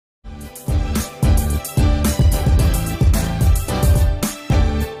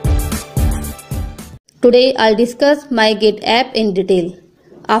Today I'll discuss MyGate App in detail.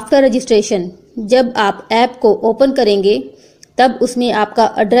 After registration, जब आप app को open करेंगे तब उसमें आपका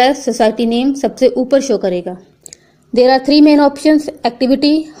एड्रेस, सोसाइटी नेम सबसे ऊपर शो करेगा. There are 3 main options: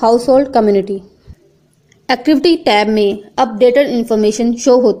 activity, household, community. Activity tab में अपडेटेड इंफॉर्मेशन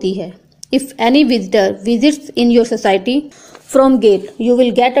शो होती है. If any visitor visits in your society from gate, you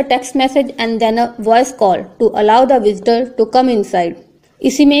will get a text message and then a voice call to allow the visitor to come inside.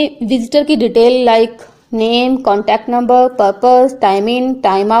 इसी में visitor की detail like name, contact number, purpose, time in,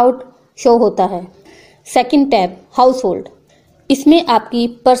 time out show होता है. Second tab household. इसमें आपकी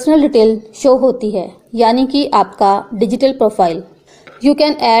personal detail show होती है, यानी कि आपका digital profile. You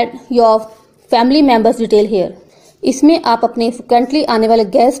can add your family members detail here. इसमें आप अपने फ्रिक्वेंटली आने वाले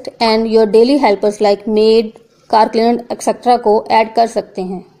guest and your daily helpers like made, car cleaner etcetera को ऐड कर सकते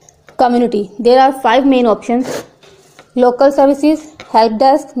हैं. Community. There are 5 main options: local services, help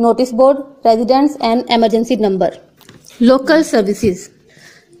desk, notice board, residents and emergency number. Local services.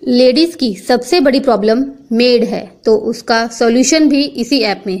 Ladies की सबसे बड़ी प्रॉब्लम मेड है, तो उसका सॉल्यूशन भी इसी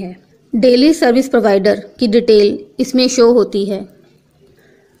ऐप में है. डेली सर्विस प्रोवाइडर की डिटेल इसमें शो होती है,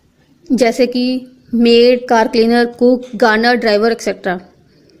 जैसे कि made, car cleaner, cook, gardener, driver etcetera.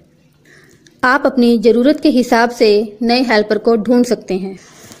 आप अपनी ज़रूरत के हिसाब से नए हेल्पर को ढूंढ सकते हैं.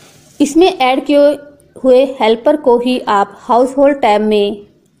 इसमें ऐड किए हुए हेल्पर को ही आप हाउस होल्ड टैब में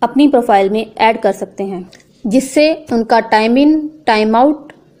अपनी प्रोफाइल में ऐड कर सकते हैं, जिससे उनका time in, time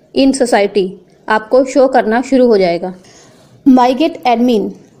out in society आपको शो करना शुरू हो जाएगा. माईगेट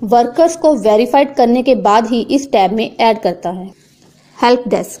एडमिन वर्कर्स को वेरीफाइड करने के बाद ही इस टैब में ऐड करता है. Help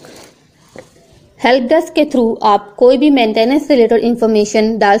desk. हेल्प डेस्क के थ्रू आप कोई भी मेंटेनेंस से रिलेटेड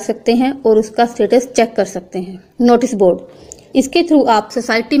इंफॉर्मेशन डाल सकते हैं और उसका स्टेटस चेक कर सकते हैं. Notice board. इसके थ्रू आप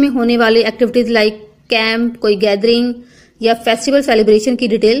सोसाइटी में होने वाली एक्टिविटीज लाइक कैंप, कोई गैदरिंग या फेस्टिवल सेलिब्रेशन की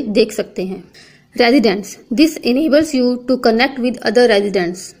डिटेल देख सकते हैं. Residents. This enables you to connect with other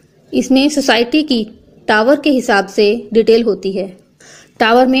residents. इसमें सोसाइटी की टावर के हिसाब से डिटेल होती है.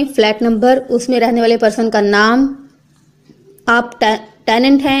 टावर में फ्लैट नंबर, उसमें रहने वाले पर्सन का नाम, आप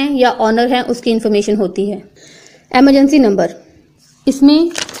टेनेंट हैं या ऑनर हैं उसकी इंफॉर्मेशन होती है. Emergency number. इसमें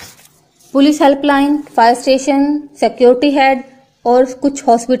police helpline, fire station, security head और कुछ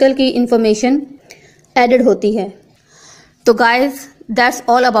हॉस्पिटल की इंफॉर्मेशन एडेड होती है. तो guys, that's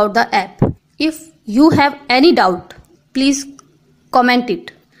all about the app. If you have any doubt please comment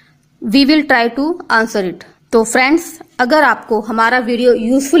it. We will try to answer it. तो friends, अगर आपको हमारा वीडियो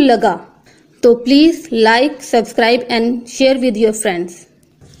यूजफुल लगा तो please like, subscribe and share with your friends.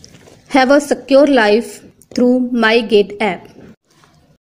 Have a secure life through MyGate app.